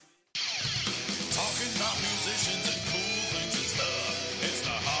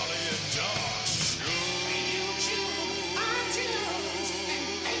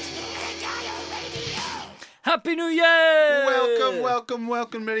Happy New Year! Welcome,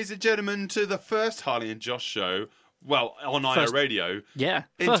 ladies and gentlemen, to the first Harley and Josh show. Well, on IO Radio. Yeah,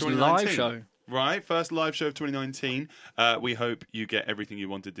 in first 2019. live show. Right, first live show of 2019. We hope you get everything you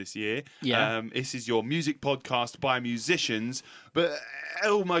wanted this year. Yeah. This is your music podcast by musicians. But,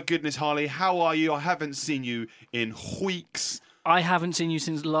 oh my goodness, Harley, how are you? I haven't seen you in weeks. I haven't seen you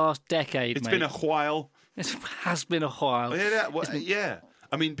since last decade, It's mate. been a while. It has been a while. Yeah.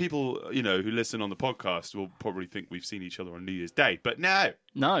 I mean, people, who listen on the podcast will probably think we've seen each other on New Year's Day. But no.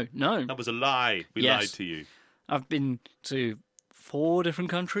 No. That was a lie. We lied to you. I've been to 4 different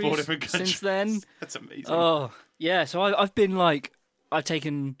countries. Since then. That's amazing. Oh, yeah. So I've been I've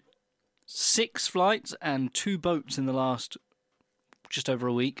taken 6 flights and 2 boats in the last just over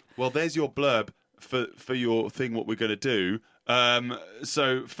a week. Well, there's your blurb for your thing, what we're going to do.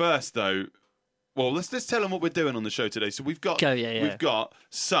 So first, though, well, let's tell them what we're doing on the show today. So we're going to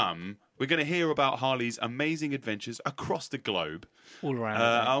hear about Harley's amazing adventures across the globe. All around.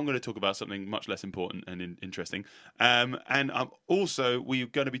 I'm going to talk about something much less important and interesting. And also, we're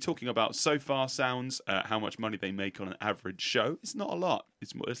going to be talking about Sofar sounds, how much money they make on an average show. It's not a lot.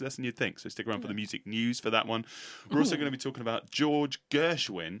 It's less than you'd think. So stick around for the music news for that one. We're also going to be talking about George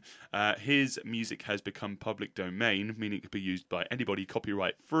Gershwin. His music has become public domain, meaning it can be used by anybody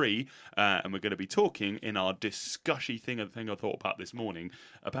copyright free. And we're going to be talking in our discussion thing I thought about this morning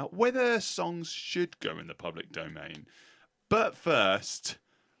about whether songs should go in the public domain. But first,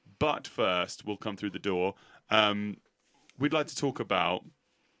 we'll come through the door. We'd like to talk about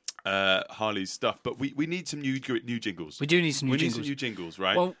Harley's stuff, but we need some new jingles. We do need some new jingles. We need some new jingles,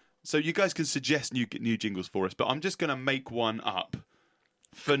 right? Well, so you guys can suggest new jingles for us, but I'm just going to make one up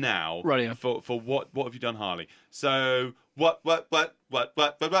for now. Right. For what have you done, Harley? So what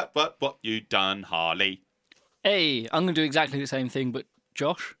you done, Harley? Hey, I'm going to do exactly the same thing, but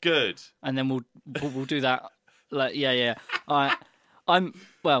Josh. Good. And then we'll do that.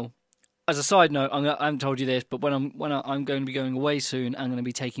 Well, as a side note, I haven't told you this, but when I'm going to be going away soon, I'm going to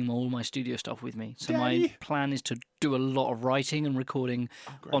be taking all my studio stuff with me. So my plan is to do a lot of writing and recording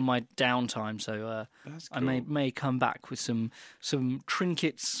on my downtime. So That's I cool. may come back with some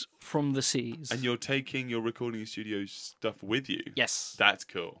trinkets from the seas. And you're taking your recording studio stuff with you? Yes. That's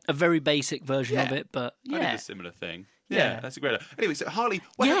cool. A very basic version of it, but I did yeah. a similar thing. Yeah. Yeah, that's a great idea. Anyway, so Harley,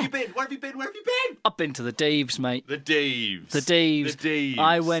 where have you been? Where have you been? I've been to the Daves, mate. The Daves. The Daves.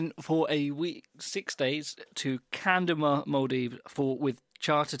 I went for a week, 6 days, to Kandahar, Maldives with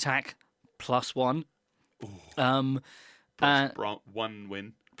Chart Attack +1. One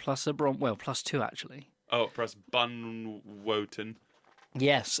win. Plus 2 actually. Oh, plus Bunwoten.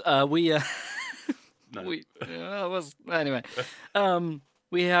 Yes, No. Anyway.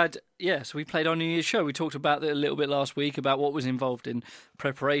 So we played our New Year's show. We talked about it a little bit last week about what was involved in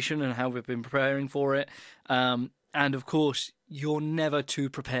preparation and how we've been preparing for it. And of course, you're never too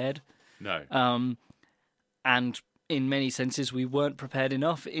prepared. No. And in many senses, we weren't prepared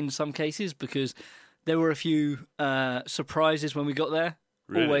enough in some cases because there were a few surprises when we got there.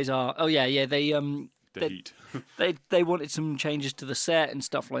 Really? Always are. Oh yeah. They The heat. they wanted some changes to the set and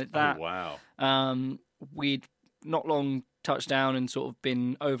stuff like that. Oh, wow. We'd not long touched down and sort of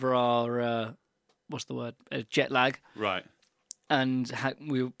been over our jet lag, Right. and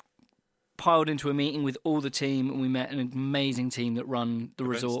we were piled into a meeting with all the team, and we met an amazing team that run the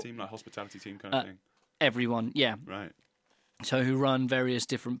Events resort. team, like hospitality team kind of thing. Everyone, yeah. Right. So who run various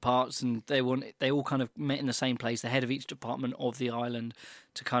different parts, and they all kind of met in the same place, the head of each department of the island,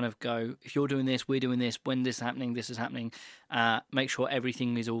 to kind of go, if you're doing this, we're doing this, when this is happening, make sure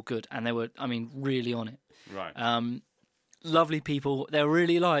everything is all good. And they were, really on it. Right. Lovely people. They're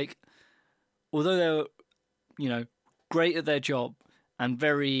really although they're, great at their job and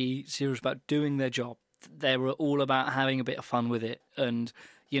very serious about doing their job, they were all about having a bit of fun with it. And,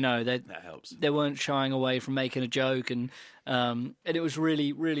 that helps. They weren't shying away from making a joke. And it was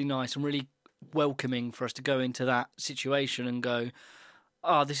really, really nice and really welcoming for us to go into that situation and go,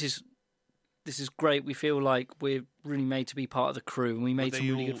 this is great. We feel like we're really made to be part of the crew, and we made some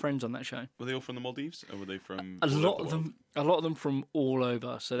really good friends on that show. Were they all from the Maldives, or were they from a lot of them from all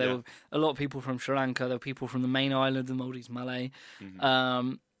over? So there were a lot of people from Sri Lanka. There were people from the main island, the Maldives, Malay.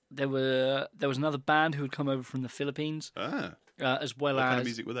 Mm-hmm. There was another band who had come over from the Philippines, as well what as kind of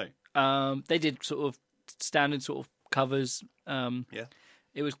music were they? They did sort of standard sort of covers.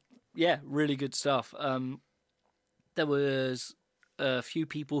 It was really good stuff. There was a few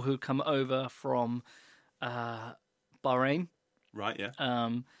people who had come over from Bahrain. Right, yeah.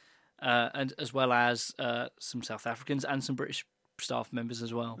 And as well as some South Africans and some British staff members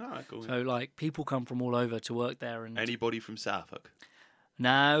as well. All right, cool. So, like, people come from all over to work there. And Anybody from Suffolk?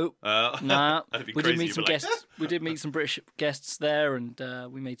 No, no. That'd be We crazy did meet if some you're like, guests. We did meet some British guests there, and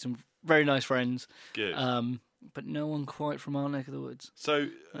we made some very nice friends. Good. But no one quite from our neck of the woods. So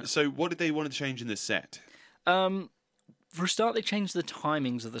what did they want to change in this set? For a start, they changed the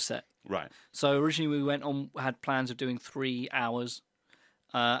timings of the set. Right. So originally we had plans of doing 3 hours,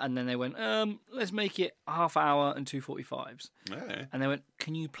 and then they went, let's make it half hour and 2:45s. Okay. And they went,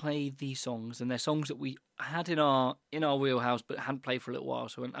 can you play these songs? And they're songs that we had in our wheelhouse but hadn't played for a little while.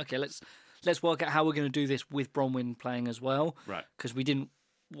 So we went, okay, let's work out how we're going to do this with Bronwyn playing as well. Right. Because we didn't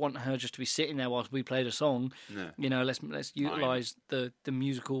want her just to be sitting there whilst we played a song. No. You know, let's utilise the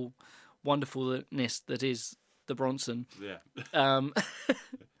musical wonderfulness that is the Bronson. Yeah. Yeah,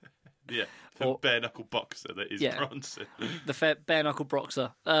 yeah. The bare knuckle boxer that is Bronson. The bare knuckle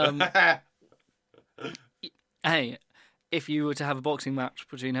boxer. Hey, if you were to have a boxing match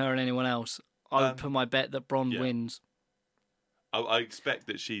between her and anyone else, I would put my bet that Bron wins. I expect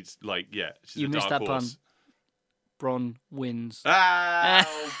that she's You a missed dark that horse. pun. Bron wins. Oh,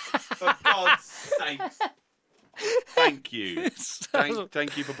 for God's sakes. Thank you.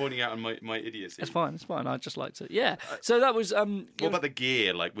 Thank you for pointing out on my idiocy. It's fine. I'd just like to. Yeah. So that was. What about the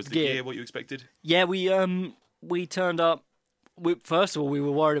gear? Like, was the gear what you expected? Yeah, we turned up. First of all, we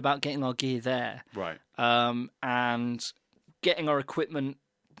were worried about getting our gear there. Right. And getting our equipment,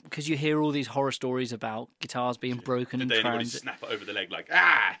 because you hear all these horror stories about guitars being broken Did in they anybody transit. snap it over the leg like,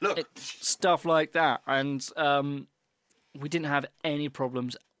 look? Stuff like that. And we didn't have any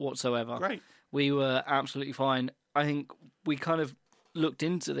problems whatsoever. Great. We were absolutely fine. I think we kind of looked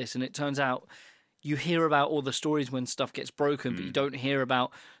into this, and it turns out you hear about all the stories when stuff gets broken, but you don't hear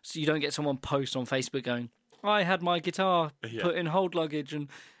about. So you don't get someone post on Facebook going, "I had my guitar put in hold luggage and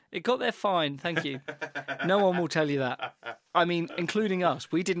it got there fine, thank you." No one will tell you that. I mean, including us.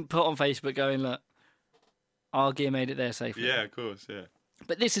 We didn't put on Facebook going, "Look, our gear made it there safely." Yeah, of course, yeah.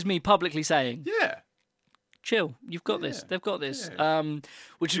 But this is me publicly saying, Yeah. chill, you've got this. They've got this. Yeah.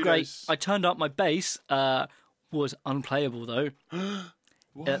 Which is great. I turned up my bass. Was unplayable though.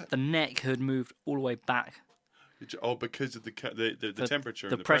 What? The neck had moved all the way back. Oh, because of the temperature. The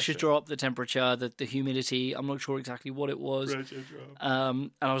and the pressure drop, the temperature, the humidity. I'm not sure exactly what it was. Pressure drop.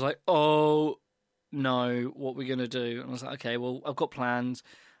 And I was like, oh no, what are we going to do? And I was like, okay, well, I've got plans.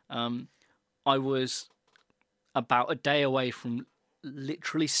 I was about a day away from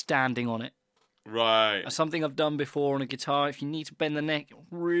literally standing on it. Right. Something I've done before on a guitar. If you need to bend the neck,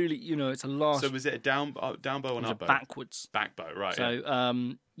 really, it's a last. So was it a down bow and up bow? Backwards. Back bow, right. So,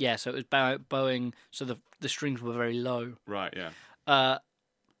 so it was bowing, so the strings were very low. Right, yeah.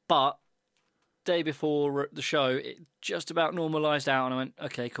 But day before the show, it just about normalised out, and I went,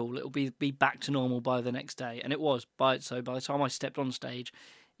 okay, cool, it'll be back to normal by the next day. And it was. So by the time I stepped on stage,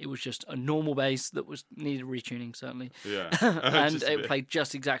 it was just a normal bass that needed retuning, certainly. Yeah. And it played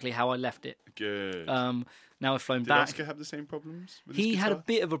just exactly how I left it. Good. Now I've flown Did back. Oscar have the same problems with his He had a guitar?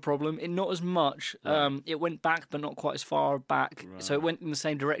 bit of a problem, not as much. Right. It went back, but not quite as far back. Right. So it went in the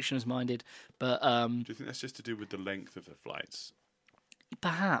same direction as mine did. But Do you think that's just to do with the length of the flights?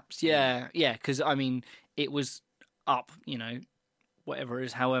 perhaps, yeah. Because, I mean, it was up, whatever it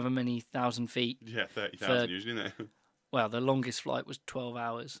is, however many thousand feet. Yeah, 30,000 usually, isn't it? Well, the longest flight was 12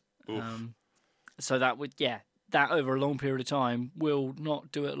 hours. Oof. So that would, that over a long period of time will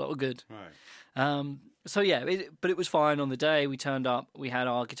not do it a lot of good. Right. But it was fine on the day. We turned up. We had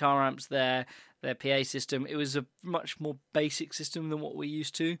our guitar amps there, their PA system. It was a much more basic system than what we're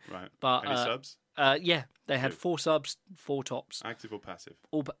used to. Right. But Any subs? They had Good. 4 subs, 4 tops, Active or passive?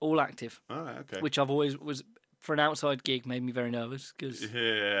 all active. All right, okay. Which I've always was for an outside gig made me very nervous because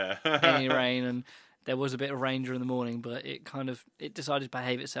Yeah. any rain, and there was a bit of rain during the morning, but it decided to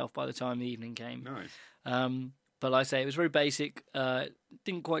behave itself by the time the evening came. Nice. But like I say, it was very basic.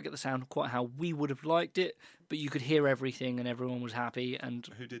 Didn't quite get the sound quite how we would have liked it, but you could hear everything and everyone was happy. And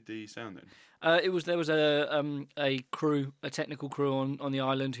Who did the sound then? there was a crew, a technical crew on the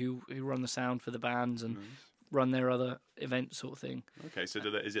island who run the sound for the bands and run their other events sort of thing. Okay, so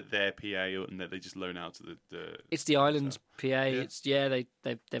is it their PA and that they just loan out to the It's the island's PA. Yeah. It's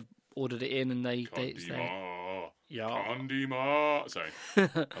they've ordered it in and it's there. Condima. Yeah. Condima. Sorry,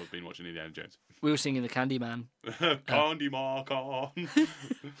 I've been watching Indiana Jones. We were singing the Candyman. Condima, con.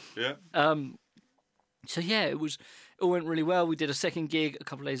 Yeah. So yeah, it all went really well. We did a second gig a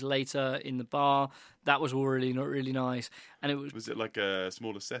couple of days later in the bar. That was all really nice. And it was. Was it like a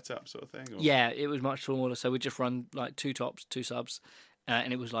smaller setup sort of thing? Or? Yeah, it was much smaller. So we just run like 2 tops, 2 subs,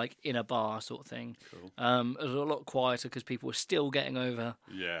 and it was like in a bar sort of thing. Cool. It was a lot quieter because people were still getting over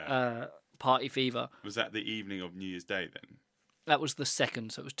party fever. Was that the evening of New Year's Day then? That was the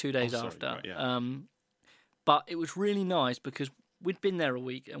second, so it was 2 days sorry, after. right, yeah. But it was really nice because we'd been there a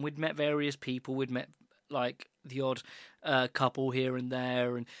week and we'd met various people. We'd met like the odd couple here and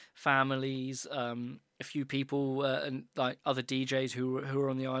there, and families, a few people, and like other DJs who were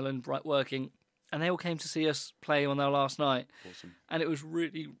on the island working, and they all came to see us play on our last night. Awesome. And it was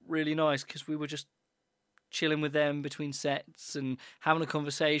really, really nice because we were just chilling with them between sets and having a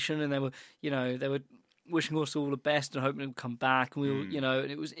conversation, and they were wishing us all the best and hoping to come back, and we were,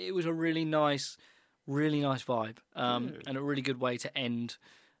 and it was a really nice vibe, and a really good way to end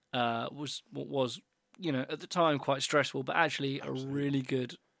was what was, at the time quite stressful, but actually a really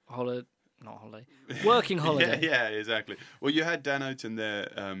good working holiday. Yeah, exactly. Well, you had Dan Oaten there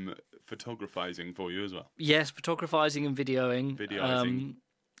photographizing for you as well. Yes, photographizing and videoing.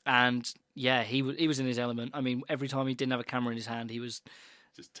 And yeah, he was in his element. I mean, every time he didn't have a camera in his hand, he was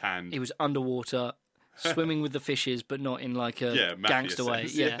just tanned. He was underwater, swimming with the fishes, but not in like a gangster way.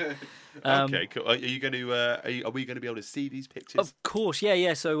 Yeah. Okay, cool. Are you going to? Are we going to be able to see these pictures? Of course,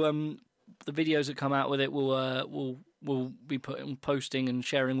 yeah. So the videos that come out with it will be posting and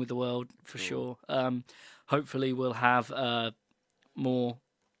sharing with the world for sure. Hopefully, we'll have more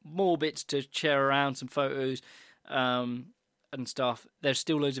bits to share around, some photos. And stuff. There's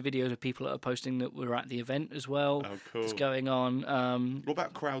still loads of videos of people that are posting that were at the event as well. Oh, cool. It's going on. What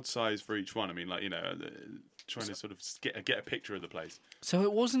about crowd size for each one? I mean, like, trying to sort of get a picture of the place. So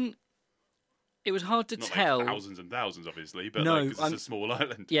it wasn't. It was hard to Not tell. Like thousands and thousands, obviously, but no, because it's a small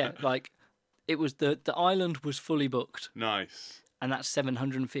island. Yeah, like it was the island was fully booked. Nice. And that's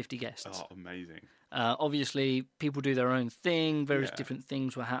 750 guests. Oh, amazing. Obviously, people do their own thing. Various different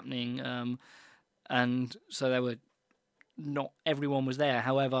things were happening, and so there were. Not everyone was there.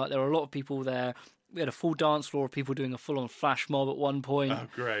 However, there were a lot of people there. We had a full dance floor of people doing a full-on flash mob at one point. Oh,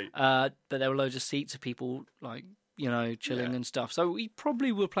 great. But there were loads of seats of people, like, chilling and stuff. So we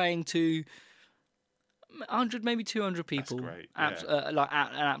probably were playing to 100, maybe 200 people. That's great. Like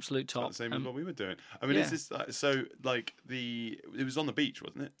at an absolute top. It's the same as what we were doing. I mean, is this so? Like it was on the beach,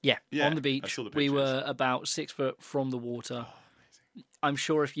 wasn't it? Yeah, on the beach. I saw the we pictures. were about 6 foot from the water. Oh, I'm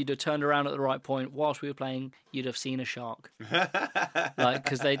sure if you'd have turned around at the right point whilst we were playing, you'd have seen a shark. Like,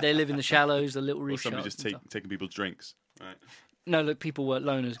 because they live in the shallows, the little reef sharks. Somebody just taking people's drinks, right? No, look, people were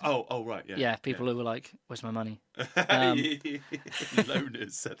loners. Oh, right, yeah. Yeah, people who were like, "Where's my money?" Loners.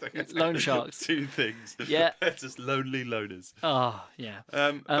 I think it's Loan sharks. Two things. Yeah. Just lonely loners. Oh, yeah.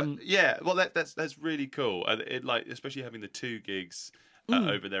 Yeah. Well, that's really cool. It like especially having the 2 gigs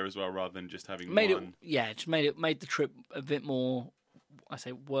over there as well, rather than just having one. Just made the trip a bit more. I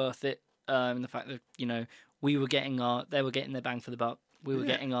say worth it. In the fact that they were getting their bang for the buck. We were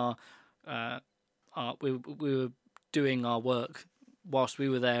getting our we were doing our work whilst we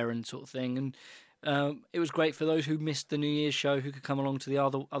were there and sort of thing, and it was great for those who missed the New Year's show who could come along to the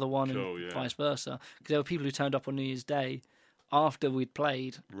other one, and vice versa, because there were people who turned up on New Year's Day after we'd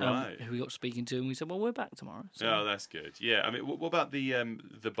played, who we got speaking to, and we said, well, we're back tomorrow. So. Oh, that's good. Yeah, I mean, what about the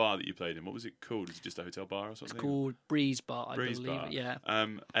bar that you played in? What was it called? Is it just a hotel bar or something? It's called Breeze Bar, I believe. Bar. Yeah.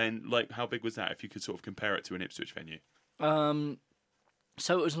 And like, how big was that? If you could sort of compare it to an Ipswich venue.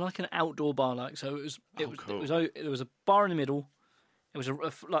 So it was like an outdoor bar, Cool. There was a bar in the middle. It was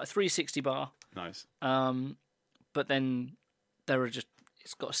like a 360 bar. Nice. But then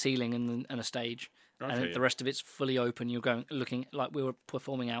it's got a ceiling and a stage. Okay, and the rest of it's fully open. You're looking like we were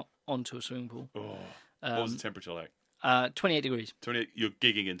performing out onto a swimming pool. Oh, what was the temperature like? 28 degrees. 28. You're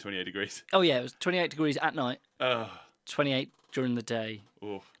gigging in 28 degrees. Oh yeah, it was 28 degrees at night. 28 during the day.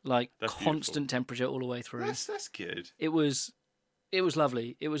 Oh, like constant temperature all the way through. That's good. It was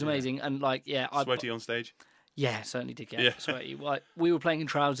lovely. It was amazing, and like sweaty on stage. Yeah, certainly did get sweaty. Like, we were playing in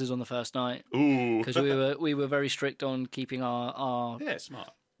trousers on the first night. Ooh, because we were very strict on keeping our smart.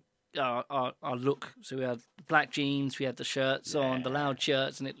 Our look. So we had black jeans, we had the shirts on, the loud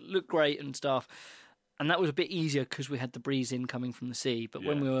shirts, and it looked great and stuff. And that was a bit easier because we had the breeze in coming from the sea. But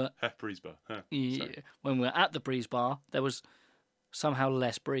when we were breeze bar, when we were at the breeze bar, there was somehow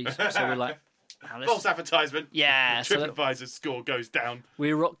less breeze. So we're like, false advertisement. Yeah, TripAdvisor's score goes down.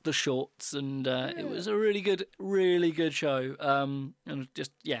 We rocked the shorts, and it was a really good show. And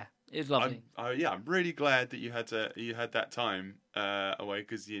just it was lovely. I'm really glad that you had that time away,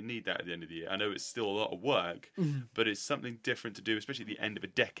 because you need that at the end of the year. I know it's still a lot of work, but it's something different to do, especially at the end of a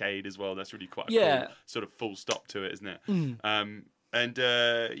decade as well. That's really quite a cool sort of full stop to it, isn't it? And and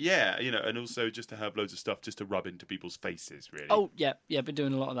also just to have loads of stuff just to rub into people's faces, really. Oh yeah, been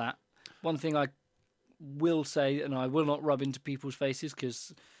doing a lot of that. One thing I will say, and I will not rub into people's faces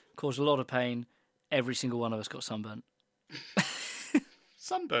because it caused a lot of pain. Every single one of us got sunburnt.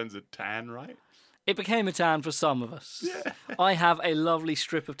 Sunburn's a tan, right? It became a tan for some of us. Yeah. I have a lovely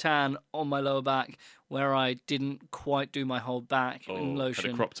strip of tan on my lower back where I didn't quite do my whole back in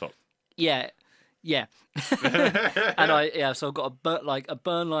lotion. Had a crop top. Yeah. And so I've got a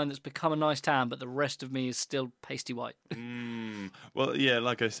burn line that's become a nice tan, but the rest of me is still pasty white. Well, yeah,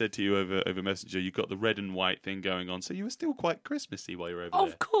 like I said to you over Messenger, you got the red and white thing going on, so you were still quite Christmassy while you were over there.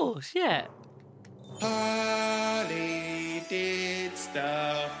 Of course, yeah. Harley did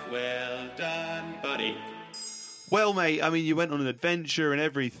stuff, well done, buddy. Well, mate, I mean, you went on an adventure and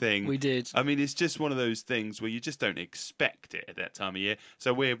everything. We did. I mean, it's just one of those things where you just don't expect it at that time of year.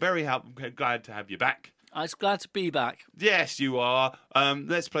 So we're very glad to have you back. I'm glad to be back. Yes, you are.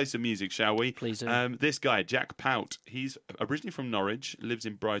 Let's play some music, shall we? Please do. This guy, Jack Pout, he's originally from Norwich, lives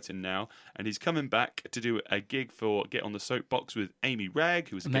in Brighton now, and he's coming back to do a gig for Get on the Soapbox with Amy Ragg,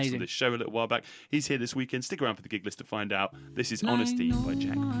 who was a guest on this show a little while back. He's here this weekend. Stick around for the gig list to find out. This is Honesty by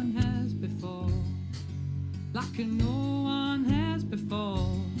Jack Pout. Like no one has before,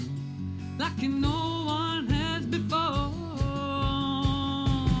 like no one has before.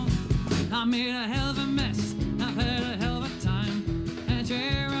 I made a hell of a mess, I've had a hell of a time, and sure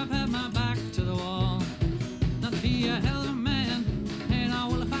I've had my back to the wall. Not be a hell of a man, and I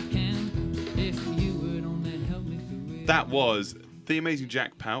will if I can, if you would only help me through it. That was the amazing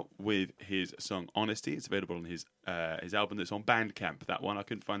Jack Pout with his song Honesty. It's available on his album that's on Bandcamp. That one, I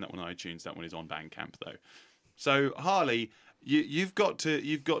couldn't find that one on iTunes. That one is on Bandcamp though. So Harley, you've got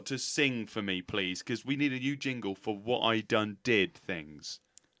to sing for me, please, because we need a new jingle for What I Done Did things.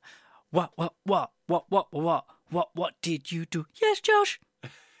 What did you do? Yes, Josh.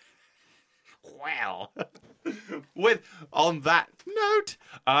 Well, on that note,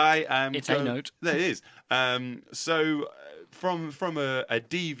 I am. It's a note. There it is. So from a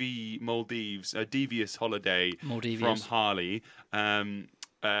devious holiday from Harley,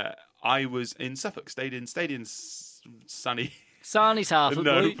 I was in Suffolk. Stayed in sunny. Sunny Suffolk.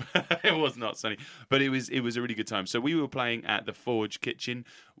 No, it was not sunny, but it was a really good time. So we were playing at the Forge Kitchen,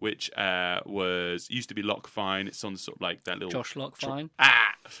 which used to be Lock Fine. It's on sort of like that little Josh Lock Fine.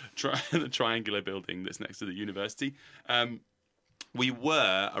 The triangular building that's next to the university. We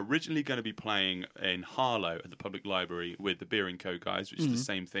were originally going to be playing in Harlow at the public library with the Beer & Co guys, which is the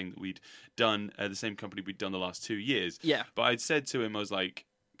same thing that we'd done, the same company we'd done the last 2 years. Yeah. But I'd said to him, I was like,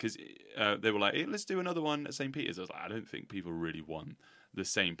 because they were like, hey, let's do another one at St. Peter's. I was like, I don't think people really want the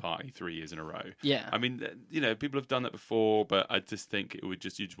same party 3 years in a row. Yeah. I mean, people have done that before, but I just think it would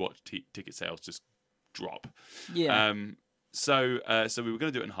just, you'd watch ticket sales just drop. Yeah. So we were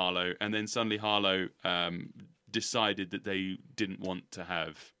going to do it in Harlow, and then suddenly Harlow decided that they didn't want to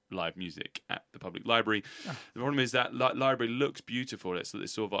have live music at the public library. The problem is that library looks beautiful. It's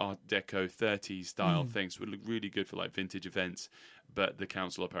this sort of Art Deco 30s style thing, so it would look really good for like vintage events, but the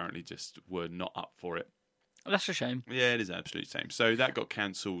council apparently just were not up for it. That's a shame. Yeah, it is an absolute shame. So that got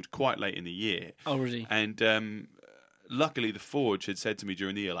cancelled quite late in the year. Oh, really? And luckily, the Forge had said to me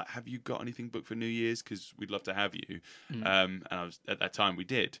during the year, like, have you got anything booked for New Year's? Because we'd love to have you. And at that time, we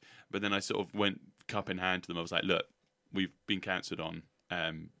did. But then I sort of went cup in hand to them. I was like, look, we've been cancelled on.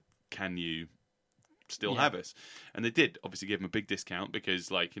 Can you still have us? And they did obviously give them a big discount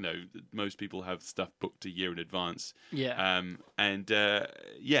because, like, most people have stuff booked a year in advance. Yeah.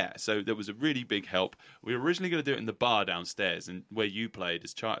 So there was a really big help. We were originally going to do it in the bar downstairs, and where you played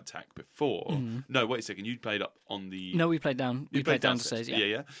as Chart Attack before. No, wait a second. You played up on the. No, we played down. We played downstairs.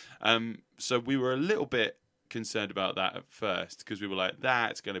 Yeah. So we were a little bit concerned about that at first because we were like,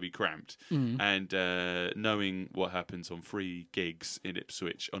 that's going to be cramped. And knowing what happens on free gigs in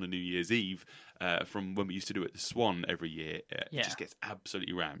Ipswich on a New Year's Eve from when we used to do it at the Swan every year, it just gets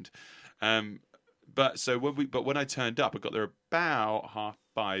absolutely rammed. But when I turned up, I got there about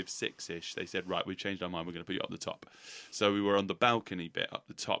 5:30, 6ish. They said, right, we've changed our mind. We're going to put you up the top. So we were on the balcony bit up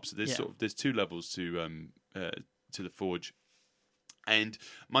the top. So there's two levels to the Forge. And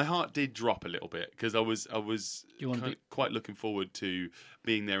my heart did drop a little bit because I was quite looking forward to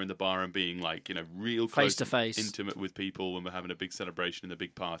being there in the bar and being like, real close, face to face, intimate with people when we're having a big celebration and a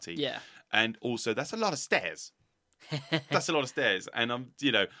big party. Yeah. And also, that's a lot of stairs. That's a lot of stairs. And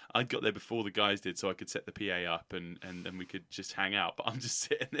I got there before the guys did, so I could set the PA up and we could just hang out. But I'm just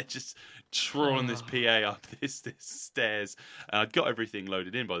sitting there, just trawling this PA up this stairs. And I'd got everything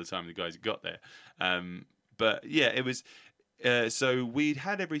loaded in by the time the guys got there. But yeah, it was. So we'd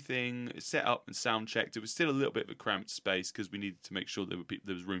had everything set up and sound checked. It was still a little bit of a cramped space because we needed to make sure there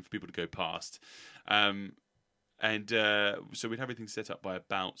was room for people to go past. So we'd have everything set up by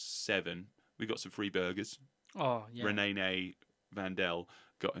about 7. We got some free burgers. Oh, yeah. Renee Vandel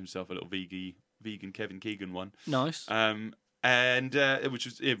got himself a little vegan Kevin Keegan one. Nice. and which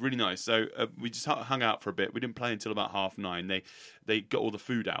was really nice. So we just hung out for a bit. We didn't play until about 9:30. They got all the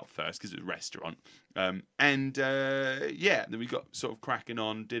food out first because it was a restaurant. Then we got sort of cracking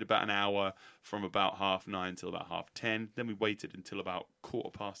on. Did about an hour from about 9:30 till about 10:30. Then we waited until about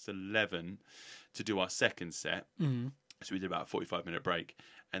 11:15 to do our second set. Mm-hmm. So we did about a 45-minute break,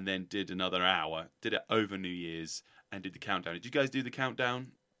 and then did another hour. Did it over New Year's and did the countdown. Did you guys do the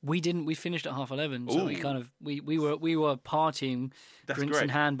countdown? We didn't. We finished at 11:30, so Ooh. we kind of we were partying, That's drinks great. in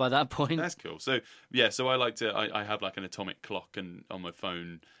hand by that point. That's cool. So so I like to. I have like an atomic clock and on my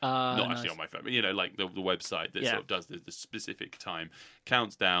phone, not nice. actually on my phone, but like the website that Yeah. sort of does the specific time,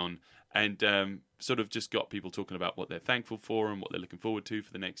 counts down, and sort of just got people talking about what they're thankful for and what they're looking forward to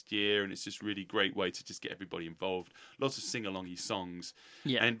for the next year, and it's just really great way to just get everybody involved. Lots of sing-alongy songs,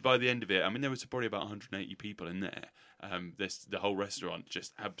 Yeah. and by the end of it, I mean there was probably about 180 people in there. The whole restaurant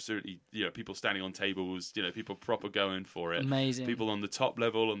just absolutely, people standing on tables, people proper going for it. Amazing. People on the top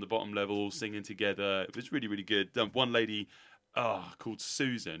level, on the bottom level, all singing together. It was really, really good. One lady, called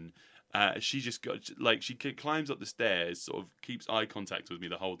Susan, she just got she climbs up the stairs, sort of keeps eye contact with me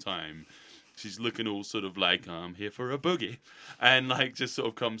the whole time. She's looking all sort of like, I'm here for a boogie. And just sort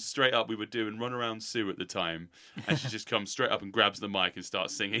of comes straight up. We were doing Run Around Sue at the time. And she just comes straight up and grabs the mic and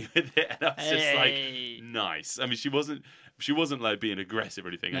starts singing with it. And I was just like, nice. I mean, she wasn't like being aggressive or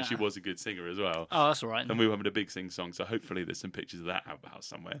anything. And she was a good singer as well. Oh, that's all right. And we were having a big sing song. So hopefully there's some pictures of that out of the house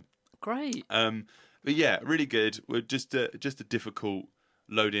somewhere. Great. But yeah, really good. We're just a difficult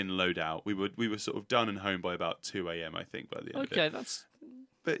load in, load out. We were sort of done and home by about 2 a.m. I think by the end of it. Okay, that's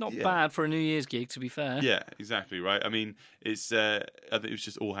But not yeah. bad for a New Year's gig, to be fair. Yeah, exactly right. I mean, it's. I think it was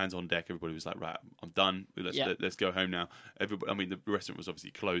just all hands on deck. Everybody was like, "Right, I'm done. Let's go home now." Everybody. I mean, the restaurant was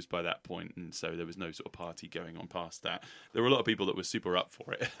obviously closed by that point, and so there was no sort of party going on past that. There were a lot of people that were super up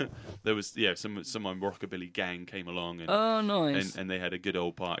for it. There was some rockabilly gang came along, and Oh, nice. and they had a good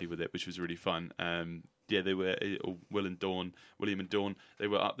old party with it, which was really fun. They were William and Dawn. They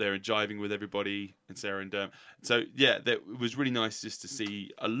were up there and jiving with everybody, and Sarah and so it was really nice just to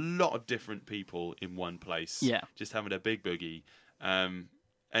see a lot of different people in one place. Yeah. Just having a big boogie, I'll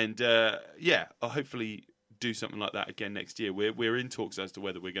hopefully do something like that again next year. We're in talks as to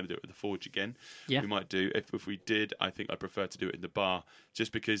whether we're going to do it at the Forge again. Yeah. We might do. If we did, I think I'd prefer to do it in the bar,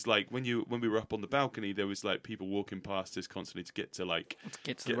 just because when we were up on the balcony, there was people walking past us constantly to get to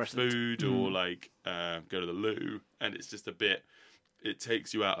get the rest food or go to the loo, and it's just a bit. It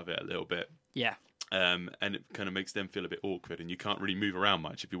takes you out of it a little bit. Yeah. And it kind of makes them feel a bit awkward, and you can't really move around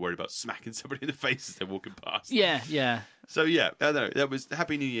much if you're worried about smacking somebody in the face as they're walking past. Yeah, yeah. So I don't know. That was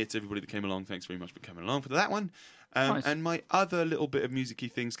Happy New Year to everybody that came along. Thanks very much for coming along for that one. Nice. And my other little bit of music-y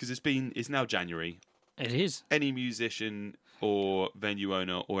things, because it's now January. It is. Any musician or venue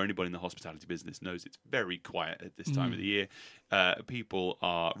owner or anybody in the hospitality business knows it's very quiet at this time of the year. People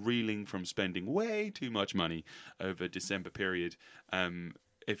are reeling from spending way too much money over December period.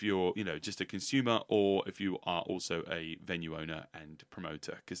 If you're, just a consumer, or if you are also a venue owner and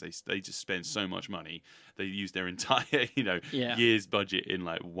promoter, because they just spend so much money, they use their entire, year's budget in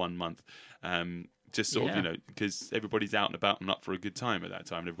 1 month. Just sort of, because everybody's out and about and up for a good time at that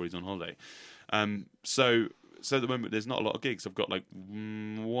time, and everybody's on holiday. So at the moment, there's not a lot of gigs. I've got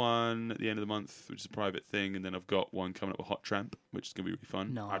one at the end of the month, which is a private thing, and then I've got one coming up with Hot Tramp, which is going to be really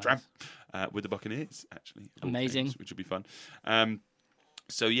fun. Nice. Hot Tramp with the Buccaneers, actually. Amazing. Things, which will be fun.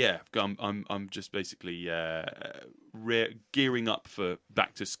 So yeah, I'm just basically gearing up for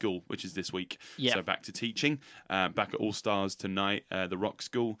back to school, which is this week. Yeah. So back to teaching, back at All Stars tonight, the Rock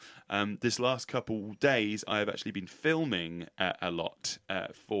School. This last couple days, I have actually been filming a lot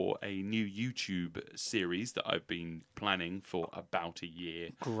for a new YouTube series that I've been planning for about a year.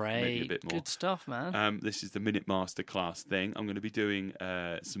 Great. Maybe a bit more. Good stuff, man. This is the Minute Masterclass thing. I'm going to be doing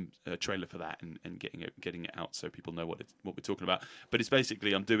some trailer for that and getting it out so people know what we're talking about. But it's basically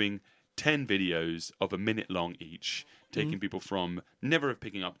I'm doing 10 videos of a minute long each, taking people from never have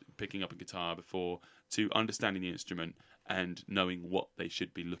picking up a guitar before to understanding the instrument and knowing what they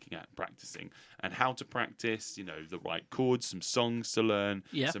should be looking at and practicing and how to practice, the right chords, some songs to learn,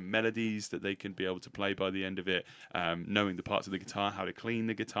 some melodies that they can be able to play by the end of it, knowing the parts of the guitar, how to clean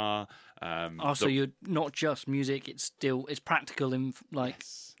the guitar. Also, you're not just music; it's practical and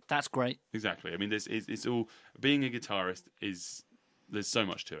Yes. That's great. Exactly. I mean, it's all being a guitarist is. There's so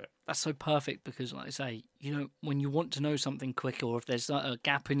much to it. That's so perfect because, like I say, when you want to know something quick or if there's a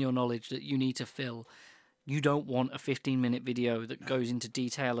gap in your knowledge that you need to fill, you don't want a 15-minute video that goes into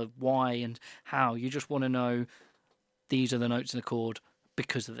detail of why and how. You just want to know these are the notes in the chord,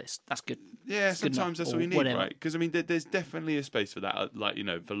 because of this. That's good. Yeah, It's good sometimes enough, that's all or you need, whatever. right? Because I mean, there's definitely a space for that, like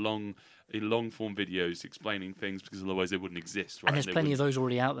for long form videos explaining things, because otherwise they wouldn't exist, right? And there's plenty of those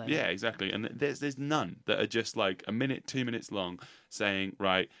already out there. Yeah, exactly. And there's none that are just like a minute, 2 minutes long, saying,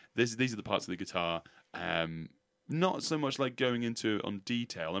 right, these are the parts of the guitar. Not so much like going into on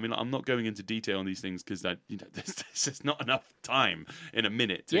detail. I mean, I'm not going into detail on these things because there's just not enough time in a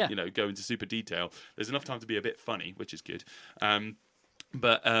minute to go into super detail. There's enough time to be a bit funny, which is good.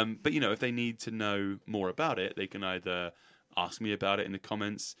 But if they need to know more about it, they can either ask me about it in the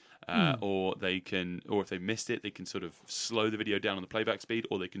comments, or if they missed it, they can sort of slow the video down on the playback speed,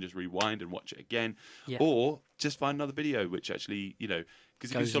 or they can just rewind and watch it again, or just find another video which actually,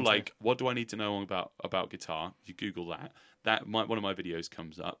 because if you're still like, what do I need to know about guitar? You Google that. One of my videos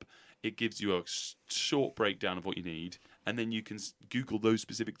comes up. It gives you a short breakdown of what you need, and then you can Google those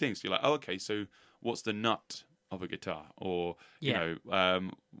specific things. You're like, oh, okay, so what's the nut of a guitar, or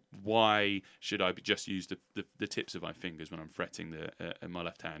why should I just use the tips of my fingers when I'm fretting in my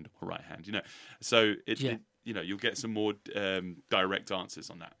left hand or right hand? So you'll get some more direct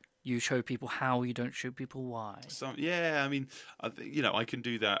answers on that. You show people how, you don't show people why. So I mean, I think, I can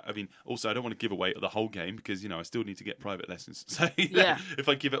do that. I mean, also I don't want to give away the whole game because I still need to get private lessons. So if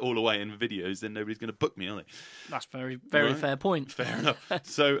I give it all away in videos, then nobody's going to book me, are they? That's very, very fair point. Fair enough.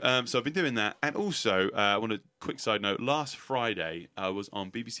 So I've been doing that, and also I want a quick side note. Last Friday, I was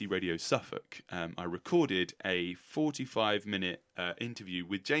on BBC Radio Suffolk. I recorded a 45-minute interview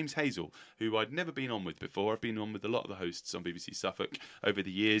with James Hazel, who I'd never been on with before. I've been on with a lot of the hosts on BBC Suffolk over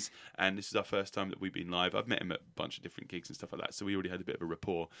the years, and this is our first time that we've been live. I've met him at a bunch of different gigs and stuff like that, so we already had a bit of a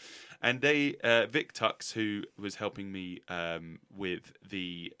rapport. And Vic Tux, who was helping me with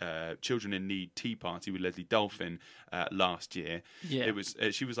the Children in Need Tea Party with Leslie Dolphin last year,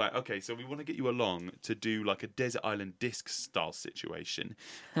 she was like, okay, so we want to get you along to do like a Desert Island Discs style situation,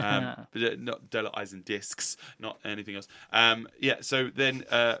 but not Desert Island Discs, not anything else. So then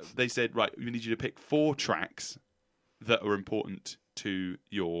they said, right, we need you to pick 4 tracks that are important to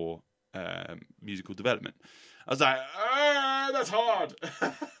your musical development. I was like, that's hard.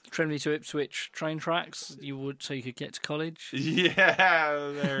 Trimley to Ipswich train tracks, so you could get to college.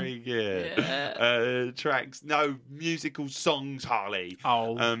 Yeah, very good. Tracks, no, musical songs, Harley.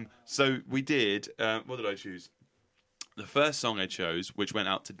 Oh. So we did, what did I choose? The first song I chose, which went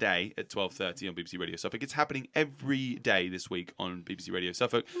out today at 12:30 on BBC Radio Suffolk. It's happening every day this week on BBC Radio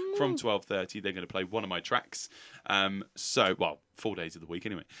Suffolk. From 12:30, they're going to play one of my tracks. 4 days of the week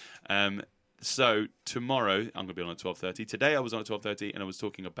anyway. So tomorrow I'm going to be on at 12:30. Today I was on at 12:30, and I was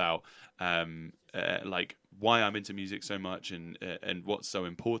talking about like why I'm into music so much, and what's so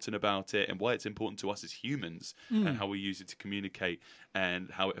important about it, and why it's important to us as humans, and how we use it to communicate,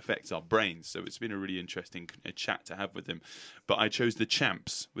 and how it affects our brains. So it's been a really interesting chat to have with him. But I chose The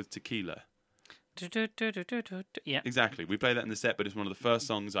Champs with Tequila. Yeah, exactly. We played that in the set, but it's one of the first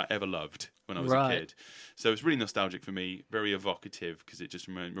songs I ever loved when I was a kid. So it's really nostalgic for me, very evocative, because it just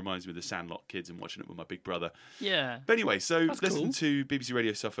reminds me of the Sandlot kids and watching it with my big brother. Yeah. But anyway, so listen to BBC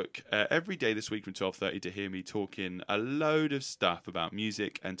Radio Suffolk every day this week from 12:30 to hear me talking a load of stuff about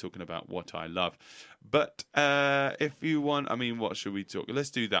music and talking about what I love. But if you want, I mean, what should we talk? Let's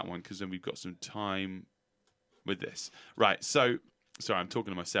do that one, because then we've got some time with this. Right, so... Sorry, I'm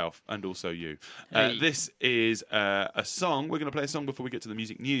talking to myself and also you. This is a song. We're going to play a song before we get to the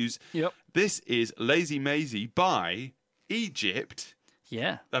music news. Yep. This is Lazy Maisie by Egypt.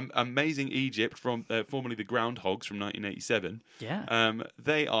 Yeah. Amazing Egypt, from formerly the Groundhogs from 1987. Yeah.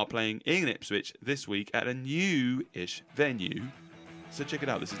 They are playing in Ipswich this week at a new-ish venue. So check it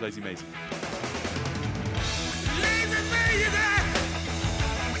out. This is Lazy Maisie. Lazy Maisie!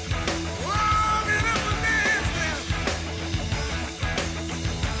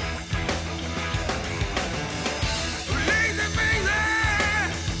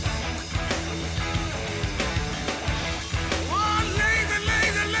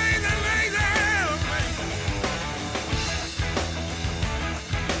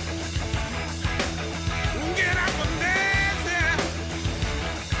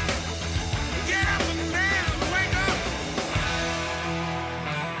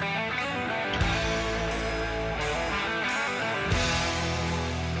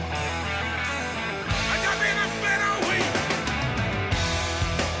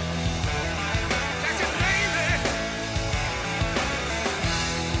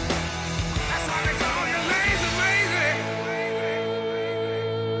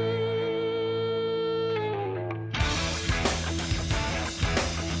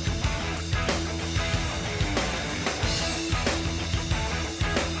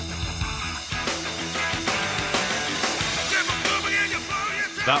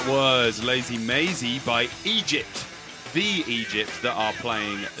 That was Lazy Maisie by Egypt. The Egypt that are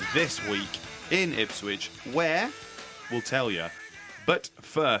playing this week in Ipswich. Where? We'll tell you. But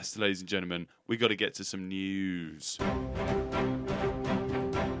first, ladies and gentlemen, we got to get to some news.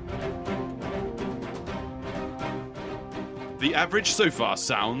 The average Sofar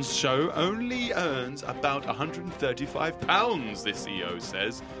Sounds show only earns about £135, this CEO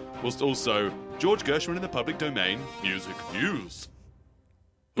says, whilst also George Gershwin in the public domain, music news.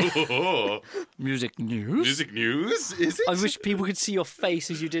 Music news? Music news, is it? I wish people could see your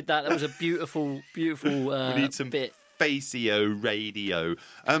face as you did that. That was a beautiful, beautiful we need some bit. Facio radio.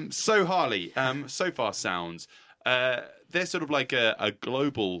 So Harley, Sofar Sounds, they're sort of like a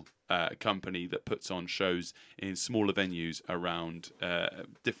global company that puts on shows in smaller venues around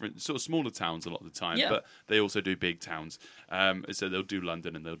different sort of smaller towns a lot of the time, but they also do big towns. So they'll do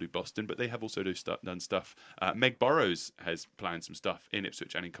London and they'll do Boston, but they have also done stuff. Meg Burrows has planned some stuff in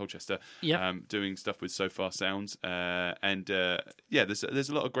Ipswich and in Colchester, doing stuff with Sofar Sounds, and there's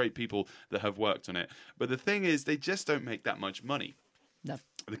a lot of great people that have worked on it. But the thing is, they just don't make that much money. No.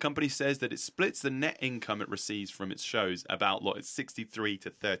 The company says that it splits the net income it receives from its shows about it's 63 to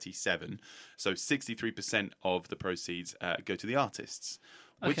 37. So 63% of the proceeds go to the artists,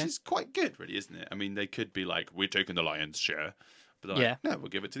 which is quite good, really, isn't it? I mean, they could be like, we're taking the lion's share. But they're like, no, we'll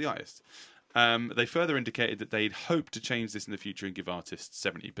give it to the artists. They further indicated that they'd hope to change this in the future and give artists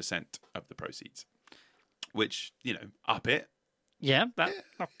 70% of the proceeds, which, up it. Yeah, that's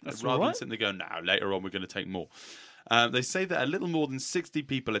rather all right. than sitting there going, no, later on we're going to take more. They say that a little more than 60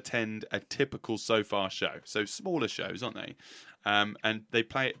 people attend a typical Sofar show. So smaller shows, aren't they? And they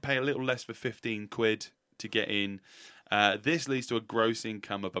pay a little less for 15 quid to get in. This leads to a gross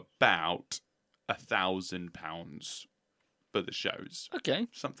income of about £1,000 for the shows. Okay.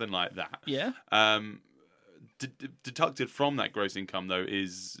 Something like that. Yeah. Deducted from that gross income, though,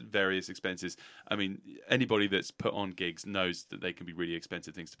 is various expenses. I mean, anybody that's put on gigs knows that they can be really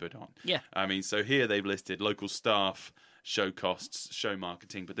expensive things to put on. Yeah. I mean, so here they've listed local staff, show costs, show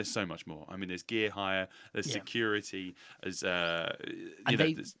marketing, but there's so much more. I mean, there's gear hire, there's security, there's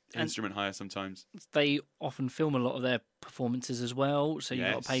there's instrument hire sometimes. They often film a lot of their performances as well, so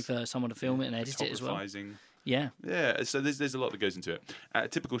you've got to pay for someone to film it and edit it as well. Yeah. Yeah, so there's a lot that goes into it. A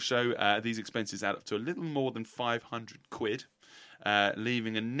typical show, these expenses add up to a little more than 500 quid,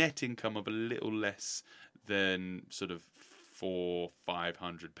 leaving a net income of a little less than sort of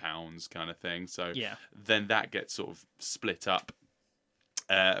 £400-500 kind of thing. So then that gets sort of split up.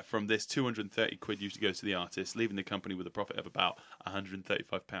 From this, 230 quid usually goes to the artist, leaving the company with a profit of about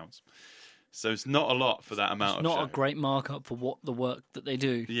 £135. So it's not a lot for that amount of show. It's not a great markup for the work that they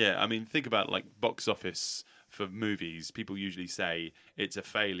do. Yeah, I mean, think about like box office for movies. People usually say it's a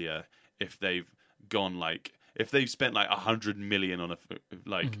failure if they've spent like 100 million on a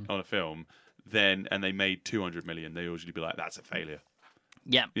film, and they made 200 million, they usually be like, that's a failure.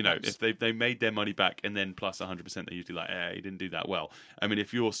 Yeah. If they made their money back and then plus 100%, they usually like, you didn't do that well. I mean,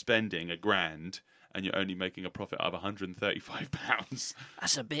 if you're spending £1,000 and you're only making a profit of £135.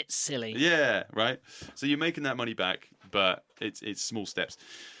 That's a bit silly. Yeah, right? So you're making that money back, but it's small steps.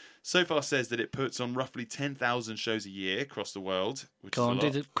 Sofar says that it puts on roughly 10,000 shows a year across the world. Which Go on, do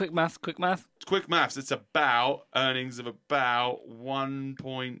the quick math. Quick maths. It's about earnings of about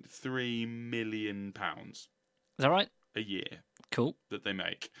 £1.3 million. Is that right? A year. Cool. That they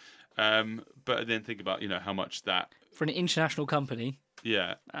make. But then think about, how much that... For an international company,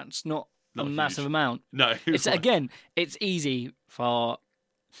 that's not a massive amount. No. It's easy for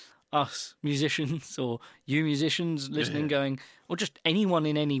us musicians or you musicians listening going, or just anyone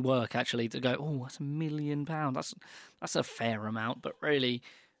in any work actually, to go, oh, that's £1 million. That's a fair amount. But really,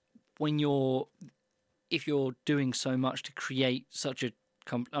 if you're doing so much to create such a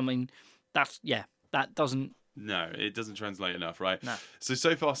that doesn't... No, it doesn't translate enough, right? No. So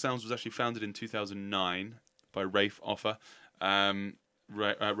Sofar Sounds was actually founded in 2009 by Rafe Offer,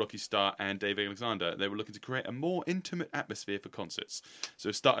 Rocky Starr and Dave Alexander. They were looking to create a more intimate atmosphere for concerts. So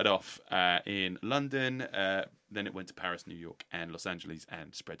it started off in London, then it went to Paris, New York, and Los Angeles,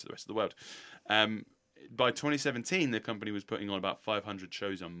 and spread to the rest of the world. By 2017, the company was putting on about 500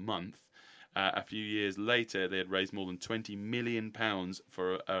 shows a month. A few years later, they had raised more than £20 million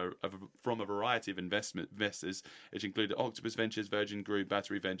from a variety of investors, which included Octopus Ventures, Virgin Group,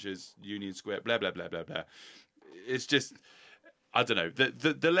 Battery Ventures, Union Square, blah, blah, blah, blah, blah. It's just... I don't know.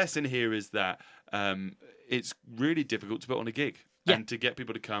 The lesson here is that it's really difficult to put on a gig and to get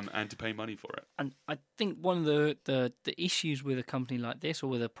people to come and to pay money for it. And I think one of the issues with a company like this or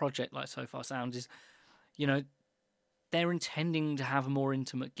with a project like Sofar Sounds is, they're intending to have a more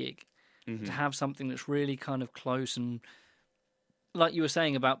intimate gig, to have something that's really kind of close and like you were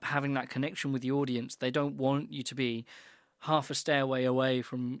saying about having that connection with the audience, they don't want you to be half a stairway away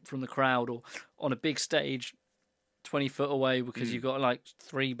from the crowd or on a big stage 20 foot away because you've got like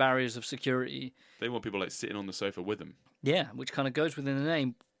 3 barriers of security. They want people like sitting on the sofa with them. Yeah, which kind of goes within the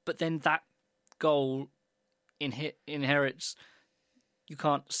name. But then that goal inherits, you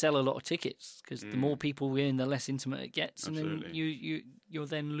can't sell a lot of tickets because the more people in, the less intimate it gets. Absolutely. And then you're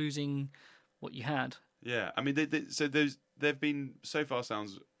then losing what you had. Yeah, I mean, there've been So Far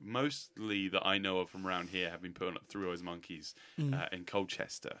Sounds mostly that I know of from around here have been put on at Through Those Monkeys in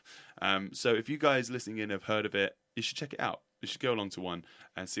Colchester. So if you guys listening in have heard of it, you should check it out. You should go along to one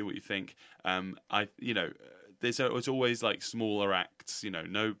and see what you think. It's always like smaller acts,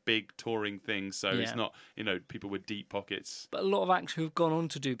 no big touring things. So it's not, people with deep pockets. But a lot of acts who've gone on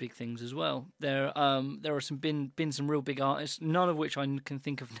to do big things as well. There are been some real big artists, none of which I can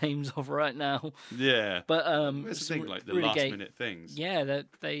think of names of right now. Yeah, but it's the thing, like the really last minute things. Yeah,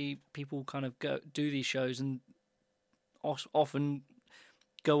 that people kind of do these shows and often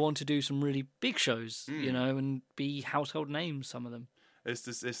go on to do some really big shows, and be household names. Some of them. It's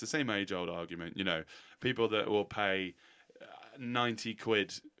the same age-old argument, people that will pay 90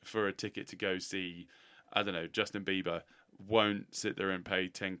 quid for a ticket to go see, I don't know, Justin Bieber, won't sit there and pay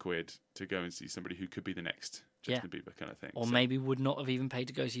 10 quid to go and see somebody who could be the next Justin Bieber kind of thing. Or maybe would not have even paid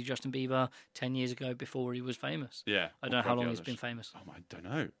to go see Justin Bieber 10 years ago before he was famous. Yeah. I don't know how long he's been famous. I don't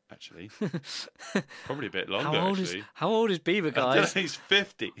know, actually. Probably a bit longer, How old is Bieber, guys? He's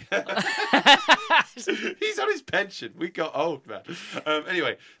 50. He's on his pension. We got old, man.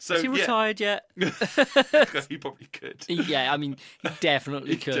 Anyway, so is he retired yet? He probably could. Yeah, I mean, he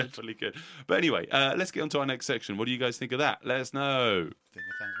definitely could. Definitely could. But anyway, let's get on to our next section. What do you guys think of that? Let us know. Thing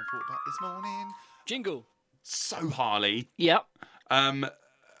I found and thought about this morning. Jingle. So Harley. Yep.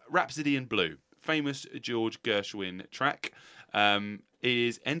 Rhapsody in Blue, famous George Gershwin track,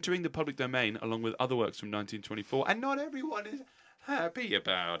 is entering the public domain along with other works from 1924, and not everyone is happy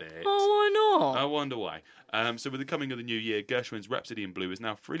about it. Oh, why not? I wonder why. So with the coming of the new year, Gershwin's Rhapsody in Blue is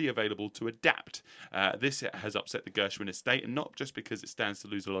now freely available to adapt. This has upset the Gershwin estate, and not just because it stands to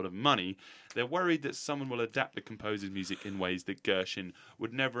lose a lot of money. They're worried that someone will adapt the composer's music in ways that Gershwin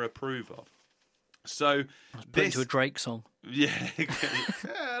would never approve of. So put into a Drake song. Yeah,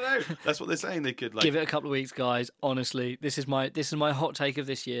 I know. That's what they're saying. They could give it a couple of weeks, guys. Honestly, this is my hot take of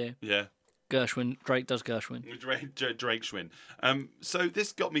this year. Yeah, Gershwin. Drake does Gershwin. Drake Schwinn. So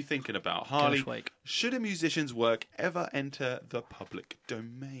this got me thinking about Harley. Gershwake. Should a musician's work ever enter the public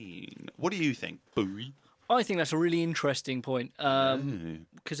domain? What do you think, Bowie? I think that's a really interesting point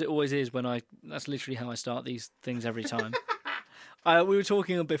because it always is that's literally how I start these things every time. We were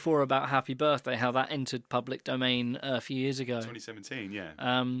talking before about Happy Birthday, how that entered public domain a few years ago. 2017, yeah.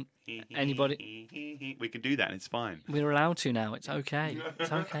 Anybody? We can do that, and it's fine. We're allowed to now. It's okay.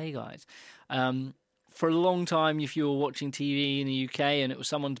 It's okay, guys. For a long time, if you were watching TV in the UK and it was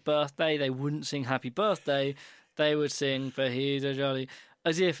someone's birthday, they wouldn't sing Happy Birthday. They would sing For He's a Jolly...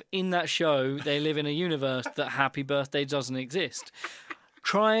 As if in that show, they live in a universe that Happy Birthday doesn't exist.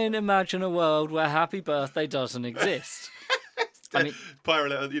 Try and imagine a world where Happy Birthday doesn't exist. I mean,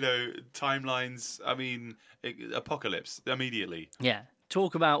 parallel, timelines. I mean, apocalypse immediately. Yeah,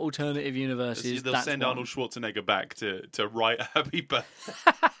 talk about alternative universes. They'll send Arnold Schwarzenegger back to write a Happy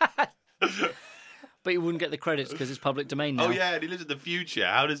Birthday. But you wouldn't get the credits because it's public domain now. Oh yeah, and he lives in the future.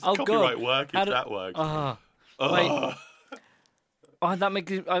 How does copyright work if that works? Wait. Oh, that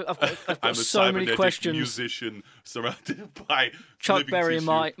makes. I've got so many questions. Musician surrounded by Chuck Berry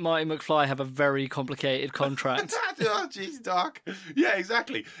tissue. and Marty McFly have a very complicated contract. Oh, jeez, Doc. Yeah,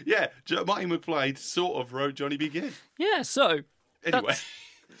 exactly. Yeah, Marty McFly sort of wrote Johnny B. Good. Yeah, so anyway,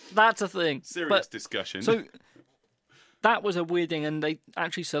 that's a thing. Serious discussion. So that was a weird thing, and they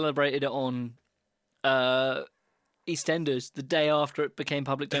actually celebrated it on EastEnders the day after it became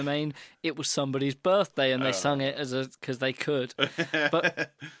public domain. It was somebody's birthday, and they sung it because they could.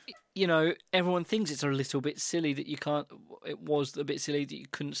 But everyone thinks it's a little bit silly that you can't. It was a bit silly that you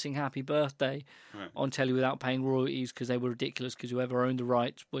couldn't sing Happy Birthday on telly without paying royalties because they were ridiculous. Because whoever owned the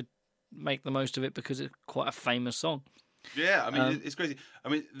rights would make the most of it because it's quite a famous song. Yeah, I mean, it's crazy. I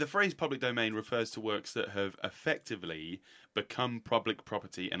mean, the phrase public domain refers to works that have effectively become public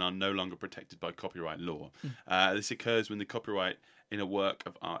property and are no longer protected by copyright law. This occurs when the copyright in a work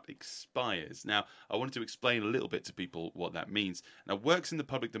of art expires. Now, I wanted to explain a little bit to people what that means. Now, works in the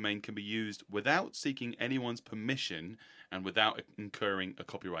public domain can be used without seeking anyone's permission and without incurring a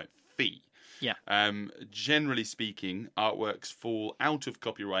copyright fee. Yeah. Generally speaking, artworks fall out of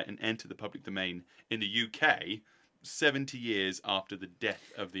copyright and enter the public domain in the UK 70 years after the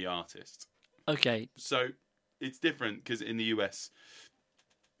death of the artist. Okay. So it's different because in the US,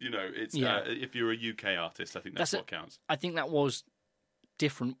 it's if you're a UK artist, I think that's what counts. I think that was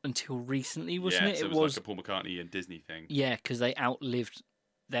different until recently, wasn't it? So it was like a Paul McCartney and Disney thing. Yeah, because they outlived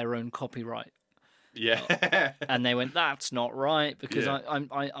their own copyright. Yeah, and they went, that's not right, because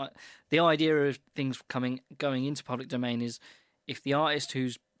I the idea of things going into public domain is if the artist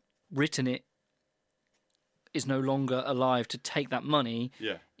who's written it is no longer alive to take that money,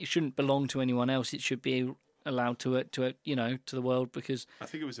 it shouldn't belong to anyone else. It should be allowed to the world, because I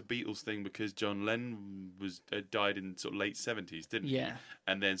think it was a Beatles thing because John Lennon died in sort of late 70s, didn't he?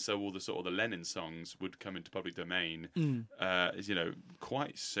 And then so all the sort of the Lennon songs would come into public domain,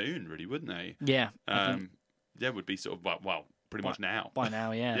 quite soon, really, wouldn't they? Yeah. Would be sort of pretty much now. By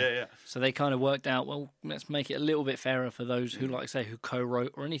now, yeah. Yeah. So they kind of worked out, well, let's make it a little bit fairer for those who, like say, who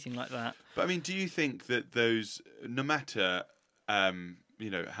co-wrote or anything like that. But I mean, do you think that those, no matter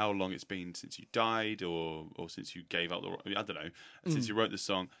how long it's been since you died or since you gave up I don't know, since you wrote the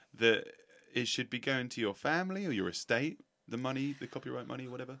song, that it should be going to your family or your estate, the money, the copyright money,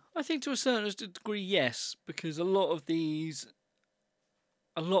 whatever? I think to a certain degree, yes, because a lot of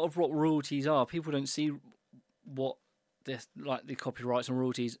what royalties are, people don't see what the copyrights and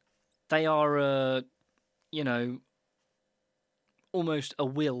royalties. They are, almost a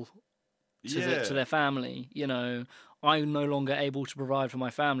will to their family. I'm no longer able to provide for my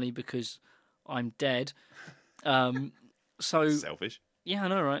family because I'm dead. So selfish. Yeah, I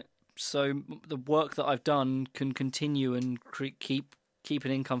know, right? So the work that I've done can continue and keep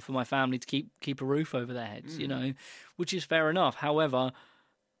an income for my family to keep a roof over their heads, which is fair enough. However,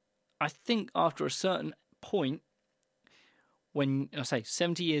 I think after a certain point, when I say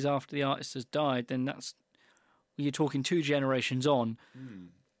 70 years after the artist has died, then you're talking 2 generations on.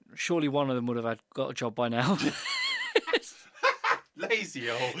 Surely one of them would have got a job by now. Lazy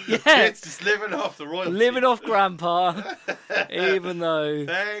old kids just living off the royalties. Living off Grandpa, even though...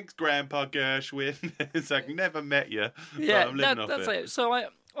 Thanks, Grandpa Gershwin. It's like, never met you, yeah, but I'm living off that's it. So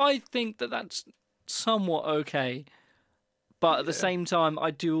I think that's somewhat okay. But at the same time,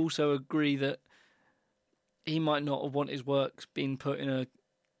 I do also agree that he might not want his work being put in a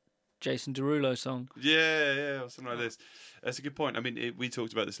Jason Derulo song. Yeah, or something like this. That's a good point. I mean, we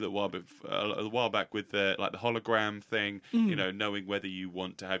talked about this a while back with the hologram thing. Knowing whether you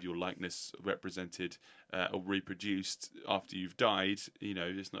want to have your likeness represented or reproduced after you've died.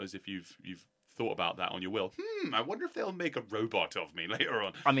 It's not as if you've thought about that on your will. I wonder if they'll make a robot of me later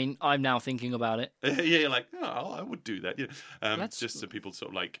on. I mean, I'm now thinking about it. You're like, I would do that. Just so people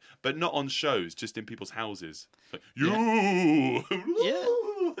sort of like, but not on shows, just in people's houses. Like,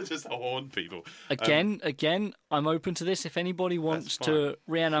 just to haunt people. Again, I'm open to this. If anybody wants to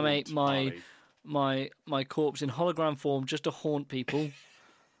reanimate my corpse in hologram form just to haunt people,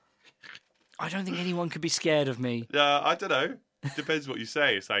 I don't think anyone could be scared of me. I don't know. Depends what you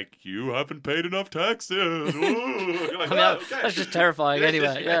say. It's like, you haven't paid enough taxes. You're like, okay. That's just terrifying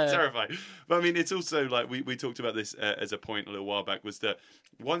anyway. Yeah, terrifying. But I mean, it's also like we talked about this as a point a little while back, was that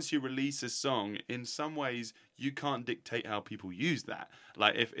once you release a song, in some ways you can't dictate how people use that.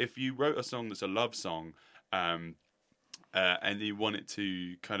 Like if you wrote a song that's a love song, and you want it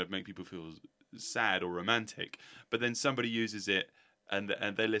to kind of make people feel sad or romantic, but then somebody uses it and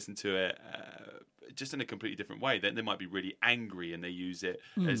they listen to it just in a completely different way, then they might be really angry and they use it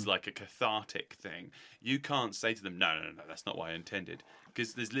as like a cathartic thing. You can't say to them, no, that's not what I intended,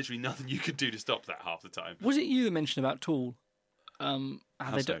 because there's literally nothing you could do to stop that half the time. Was it you that mentioned about Tool?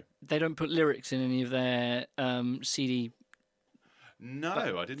 They don't put lyrics in any of their CD.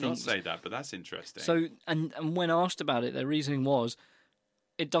 No, I did not say that, but that's interesting. So, and when asked about it, their reasoning was,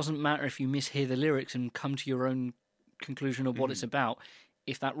 it doesn't matter if you mishear the lyrics and come to your own conclusion of what it's about.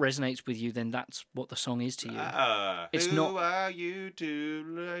 If that resonates with you, then that's what the song is to you. Who are you to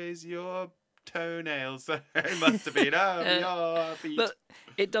raise your toenails? It must have been your feet. But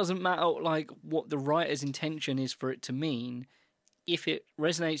it doesn't matter like what the writer's intention is for it to mean. If it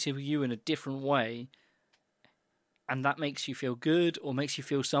resonates with you in a different way, and that makes you feel good or makes you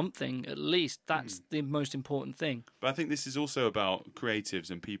feel something, at least that's the most important thing. But I think this is also about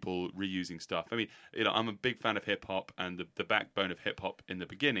creatives and people reusing stuff. I mean, I'm a big fan of hip hop, and the backbone of hip hop in the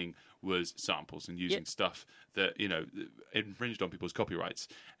beginning was samples and using stuff that, infringed on people's copyrights.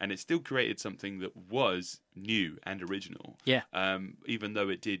 And it still created something that was new and original. Yeah. Even though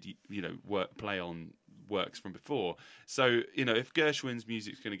it did, play on works from before. So, if Gershwin's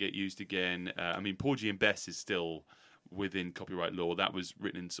music's going to get used again, Porgy and Bess is still within copyright law. That was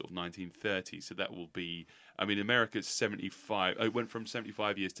written in sort of 1930, so that will be... America's 75... it went from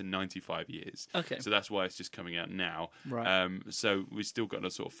 75 years to 95 years. Okay. So that's why it's just coming out now. Right. So we've still got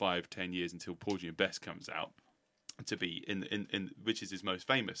a sort of 5-10 years until Porgy and Bess comes out. to be in which is his most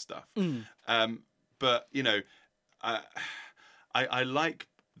famous stuff. But I like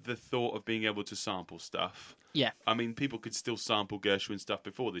the thought of being able to sample stuff. Yeah. I mean, people could still sample Gershwin stuff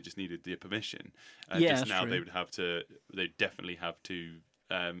before, they just needed the permission. Yeah, just that's now true. they'd definitely have to,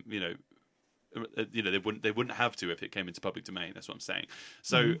 they wouldn't have to if it came into public domain. That's what I'm saying.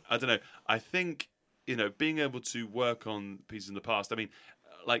 So I don't know. I think, being able to work on pieces in the past, I mean,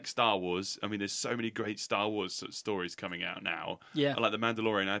 like Star Wars, I mean, there's so many great Star Wars sort of stories coming out now. Yeah. I like The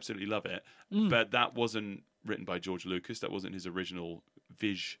Mandalorian, I absolutely love it. But that wasn't written by George Lucas. That wasn't his original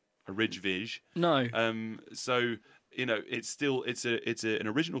viz. No. So it's an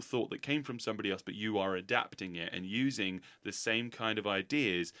original thought that came from somebody else, but you are adapting it and using the same kind of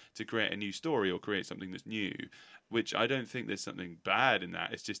ideas to create a new story or create something that's new. Which I don't think there's something bad in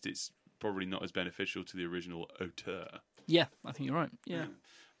that. It's just it's probably not as beneficial to the original auteur. Yeah, I think you're right. Yeah.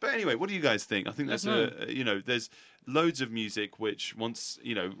 But anyway, what do you guys think? I think that's there's loads of music which once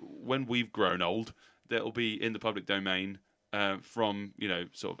when we've grown old, that'll be in the public domain from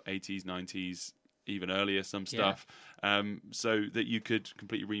sort of 80s, 90s, even earlier some stuff, so that you could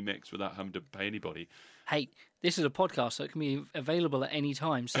completely remix without having to pay anybody. Hey, this is a podcast, so it can be available at any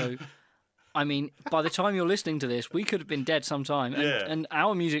time. So, I mean, by the time you're listening to this, we could have been dead sometime, and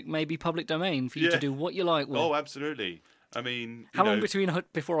our music may be public domain for you to do what you like with. Oh, absolutely. I mean, how long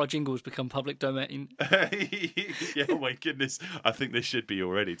before our jingles become public domain? Yeah, oh my goodness. I think they should be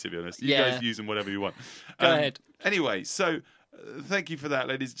already, to be honest. You guys use them whatever you want. Go ahead. Anyway, so thank you for that,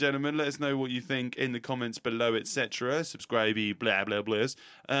 ladies and gentlemen. Let us know what you think in the comments below, etc. Subscribey, blah, blah, blahs.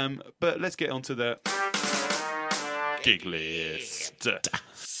 But let's get on to the gig list.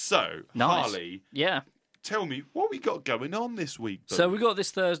 So, nice. Harley, tell me, what we got going on this week? So we got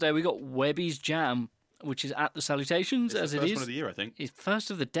this Thursday, we got Webby's Jam, which is at the Salutations, it's as the it first is. one of the year, I think. It's first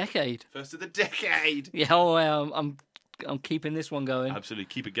of the decade. First of the decade. Yeah, I'm keeping this one going. Absolutely,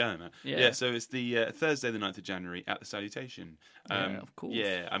 keep it going, man. Yeah, so it's the Thursday, the 9th of January at the Salutation. Of course.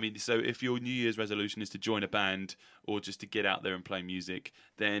 Yeah, I mean, so if your New Year's resolution is to join a band or just to get out there and play music,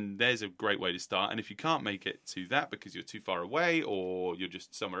 then there's a great way to start. And if you can't make it to that because you're too far away or you're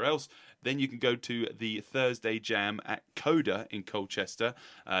just somewhere else, then you can go to the Thursday Jam at Coda in Colchester,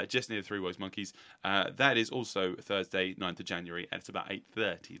 just near the Three Wise Monkeys. That is also Thursday, 9th of January, and it's about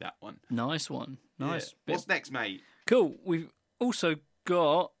 8:30, that one. Nice one. Nice. Yeah. What's next, mate? Cool. We've also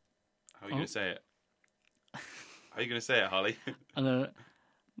got... How are you going to say it? How are you going to say it, Harley? I'm going to...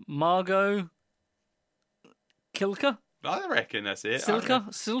 Margot... Kilka? I reckon that's it.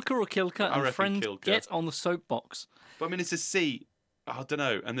 Silka or Kilka? And friend, Kilka. Get on the soapbox. But I mean, it's a C. I don't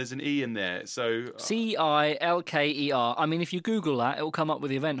know. And there's an E in there. So Cilker. I mean, if you Google that, it will come up with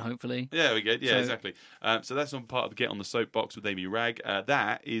the event, hopefully. Yeah, we get. Yeah, exactly. So that's on part of the Get on the Soapbox with Amy Ragg.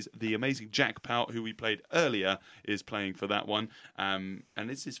 That is the amazing Jack Pout, who we played earlier, is playing for that one. And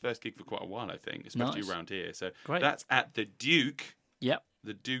it's his first gig for quite a while, I think, especially around here. So that's at the Duke. Yep.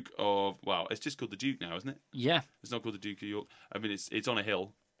 The Duke of... Well, it's just called the Duke now, isn't it? Yeah. It's not called the Duke of York. I mean, it's on a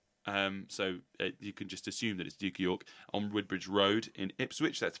hill. So you can just assume that it's Duke of York on Woodbridge Road in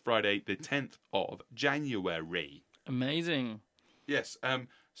Ipswich. That's Friday, the 10th of January. Amazing. Yes.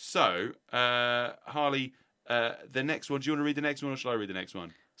 So, Harley, the next one. Do you want to read the next one or shall I read the next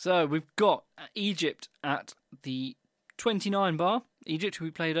one? So we've got Egypt at the 29 Bar. Egypt, who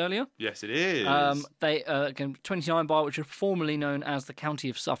we played earlier. Yes, it is. They 29 Bar, which is formerly known as the County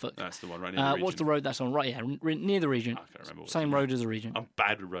of Suffolk. That's the one, right near the region. What's the road that's on? Right, yeah, near the region. I can't remember. Same road as the region. I'm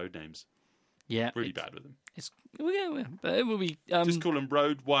bad with road names. Yeah, really bad with them. But it will be. Just call them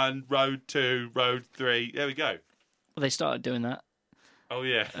Road 1, Road 2, Road 3. There we go. Well, they started doing that. Oh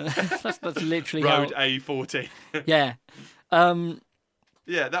yeah, that's literally Road A40. Yeah.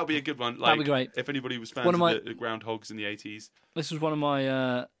 Yeah, that would be a good one. That'd be great. If anybody was fans of the Groundhogs in the 80s. This was one of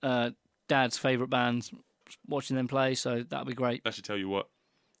my dad's favourite bands, watching them play, so that'd be great. That should tell you what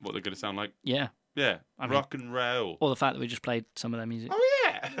they're going to sound like. Yeah. Yeah, rock and roll. Or the fact that we just played some of their music. Oh,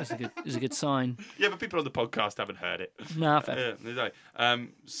 yeah. is a good sign. Yeah, but people on the podcast haven't heard it. Nah, fair.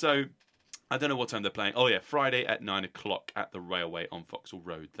 So, I don't know what time they're playing. Oh, yeah, Friday at 9 o'clock at the Railway on Vauxhall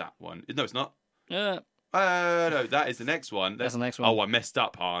Road, that one. No, it's not. No, that is the next one. That's the next one. Oh, I messed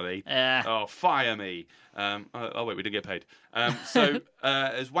up, Harley. Oh, fire me. Wait, we didn't get paid.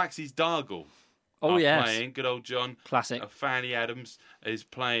 As Waxy's Dargle. Oh, yes. Playing. Good old John. Classic. Fanny Adams is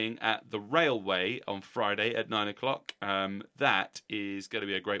playing at the Railway on Friday at 9 o'clock. That is going to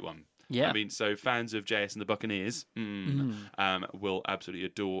be a great one. Yeah. I mean, so fans of JS and the Buccaneers will absolutely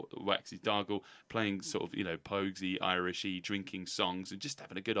adore Waxy Dargle playing sort of, pogsy, Irishy, drinking songs and just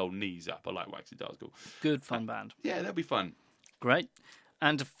having a good old knees up. I like Waxy Dargle. Good fun band. Yeah, that'll be fun. Great.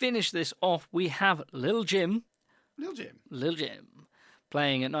 And to finish this off, we have Little Jim Lil Jim.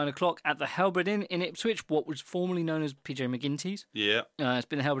 Playing at 9 o'clock at the Halberd Inn in Ipswich, what was formerly known as PJ McGinty's. Yeah. It's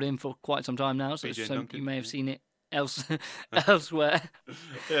been the Halberd Inn for quite some time now, so PJ you Duncan, may have seen it elsewhere.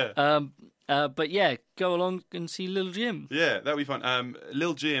 Yeah. But yeah, go along and see Lil Jim. Yeah, that'll be fun.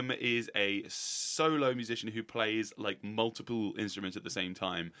 Lil Jim is a solo musician who plays like multiple instruments at the same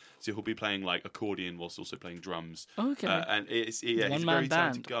time. So he'll be playing like accordion whilst also playing drums. Okay. And he's a One-man very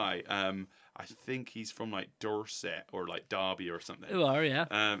talented band. guy. I think he's from like Dorset or like Derby or something. You are, yeah.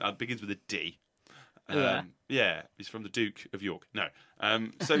 It begins with a D. Yeah. Yeah, he's from the Duke of York. No.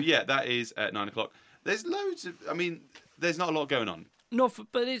 So yeah, that is at 9 o'clock. There's loads of. I mean, there's not a lot going on.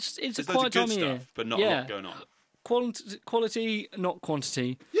 But it's a There's loads of quiet time good of year. stuff, but not a lot going on. Quality, not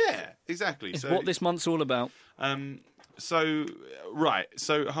quantity. Yeah, exactly. Is So what this month's all about. So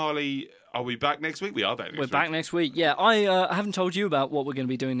Harley, are we back next week? We are back next week. We're back next week. Yeah, I haven't told you about what we're going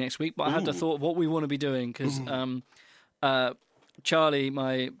to be doing next week, but I had the thought of what we want to be doing because Charlie,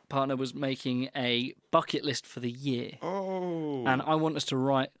 my partner, was making a bucket list for the year. Oh. And I want us to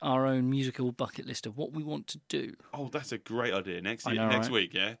write our own musical bucket list of what we want to do. Oh, that's a great idea. Next right?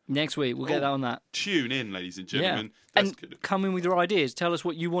 week, yeah? Next week, we'll get that on that. Tune in, ladies and Yeah. gentlemen. That's And good. come in with your ideas. Tell us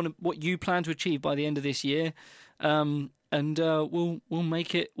what you plan to achieve by the end of this year. And we'll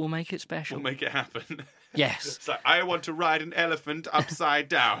make it special. We'll make it happen. Yes. It's like, I want to ride an elephant upside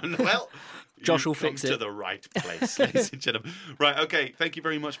down. Well, Josh you've will fix come to it. the right place, ladies and gentlemen. Right, okay. Thank you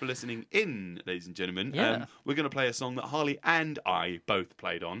very much for listening in, ladies and gentlemen. Yeah. We're going to play a song that Harley and I both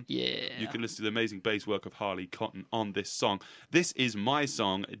played on. Yeah. You can listen to the amazing bass work of Harley Cotton on this song. This is my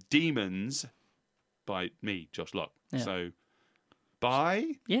song, Demons, by me, Josh Locke. Yeah. So,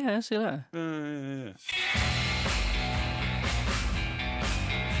 bye. Yeah, see you later. Yeah.